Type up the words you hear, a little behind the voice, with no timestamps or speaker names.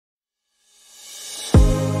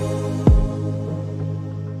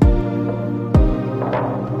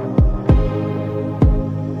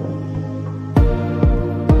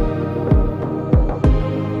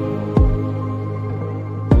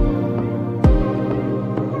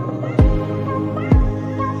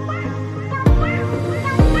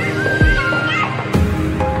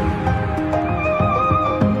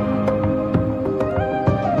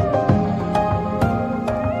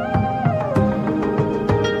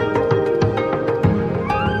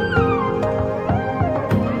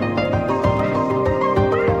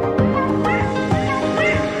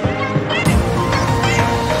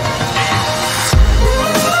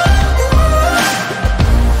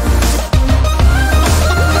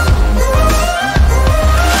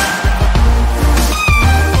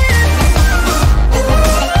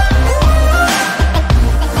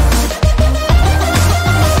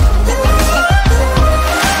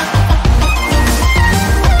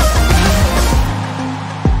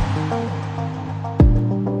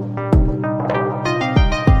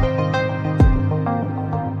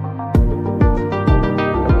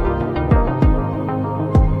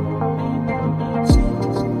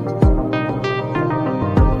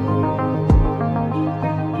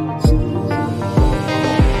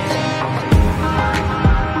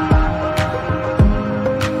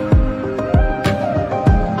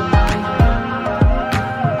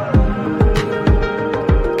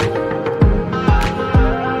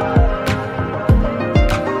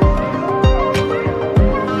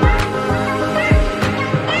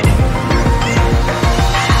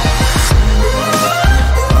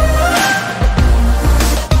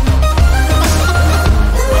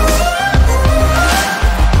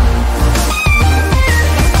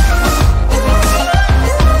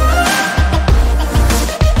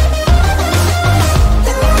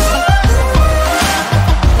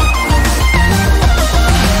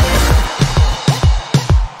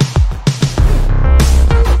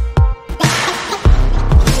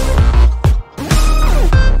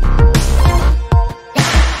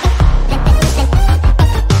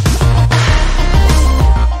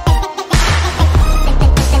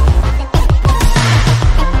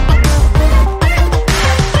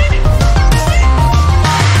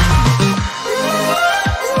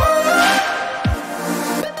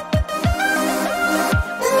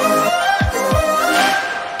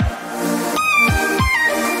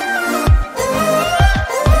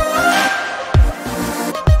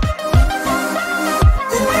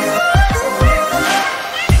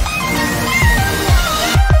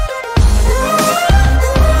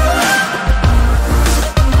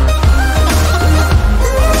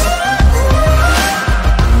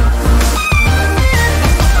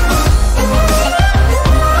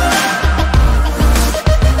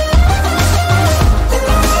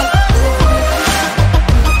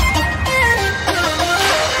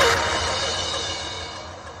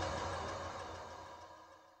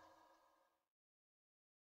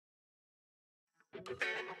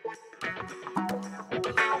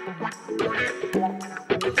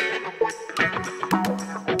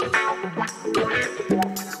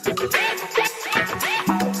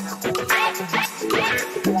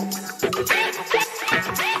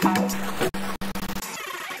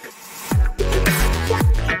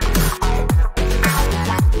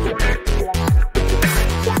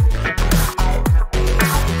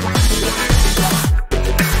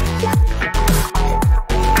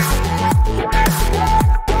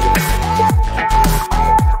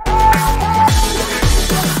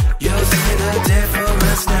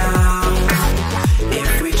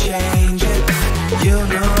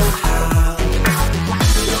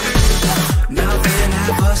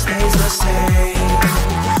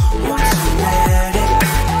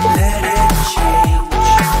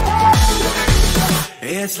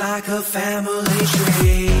It's like a family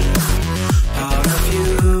tree, part of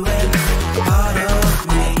you and part of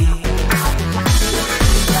me.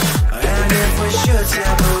 And if we should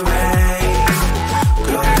separate,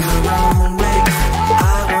 go your own way,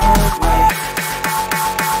 I won't wait.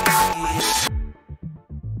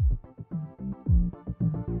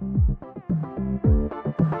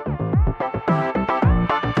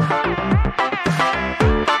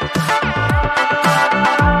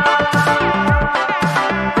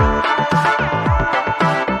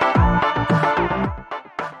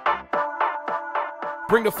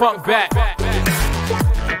 Bring the funk back.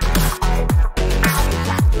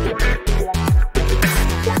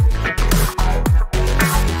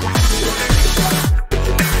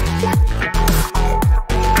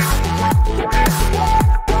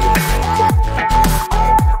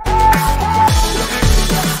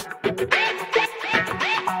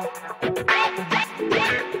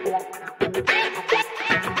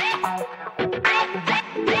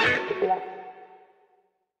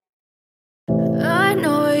 I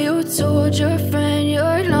know you told your friend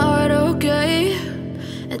you're not okay,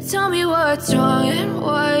 and tell me what's wrong and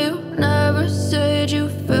why you never said you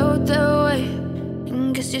felt that way.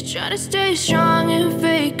 And guess you're trying to stay strong and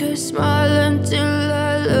fake a smile until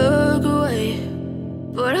I look away.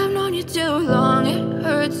 But I've known you too long, it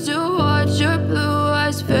hurts to watch your blue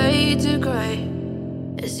eyes fade to gray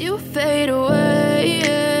as you fade away,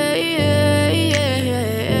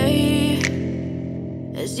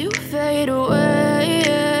 as you fade away.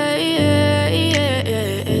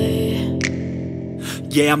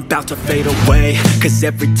 Yeah, I'm about to fade away, cause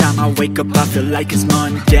every time I wake up I feel like it's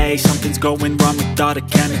Monday. Something's going wrong with all the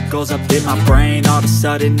chemicals up in my brain. All of a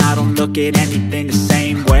sudden I don't look at anything the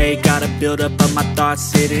same way. Got a buildup of my thoughts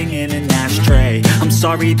sitting in an ashtray. I'm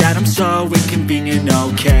sorry that I'm so inconvenient,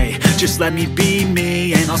 okay. Just let me be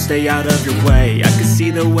me and I'll stay out of your way. I can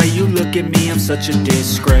see the way you look at me, I'm such a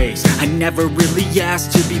disgrace. I never really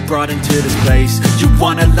asked to be brought into this place. You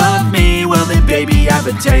wanna love me? Well then baby I have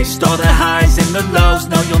a taste. All the highs and the lows,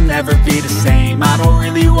 no you'll never be the same. I don't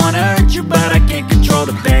really wanna hurt you but I can't control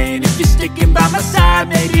the pain. If you're sticking by my side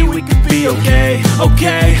maybe we could be okay.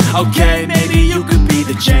 Okay, maybe you could be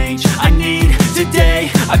the change I need today.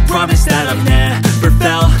 I promise that I've never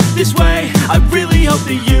felt this way. I really hope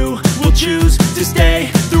that you will choose to stay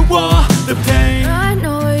through all the pain. I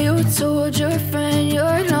know you told your friend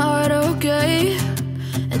you're not okay,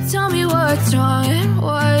 and tell me what's wrong and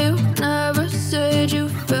why you never said you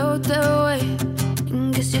felt that way.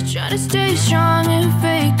 And guess you're trying to stay strong and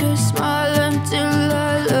fake a smile until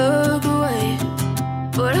I look away.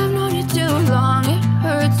 But I've known you too long, it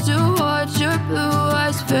hurts to watch your blue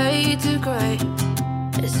eyes fade to gray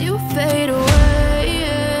as you fade away,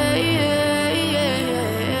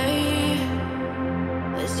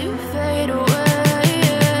 as you fade away.